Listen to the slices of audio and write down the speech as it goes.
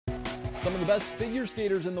Some of the best figure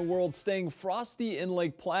skaters in the world staying frosty in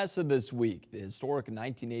Lake Placid this week. The historic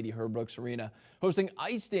 1980 Herb Brooks Arena hosting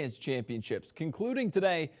ice dance championships, concluding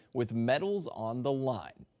today with medals on the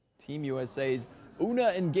line. Team USA's Una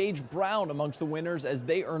and Gage Brown amongst the winners as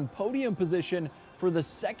they earn podium position for the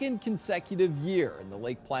second consecutive year in the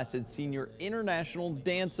Lake Placid Senior International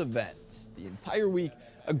Dance event. The entire week,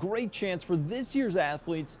 a great chance for this year's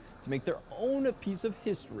athletes to make their own piece of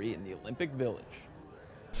history in the Olympic Village.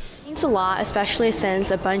 It means a lot, especially since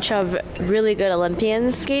a bunch of really good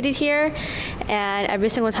Olympians skated here, and every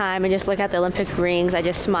single time I just look at the Olympic rings, I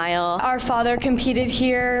just smile. Our father competed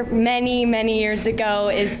here many years ago.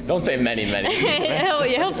 Don't say many.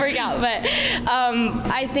 he'll freak out, but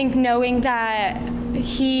I think knowing that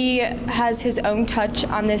he has his own touch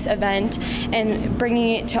on this event and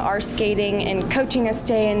bringing it to our skating and coaching us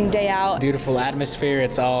day in, day out. Beautiful atmosphere.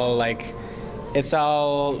 It's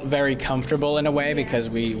all very comfortable in a way because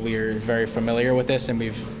we're very familiar with this and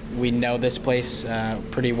we know this place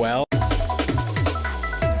pretty well.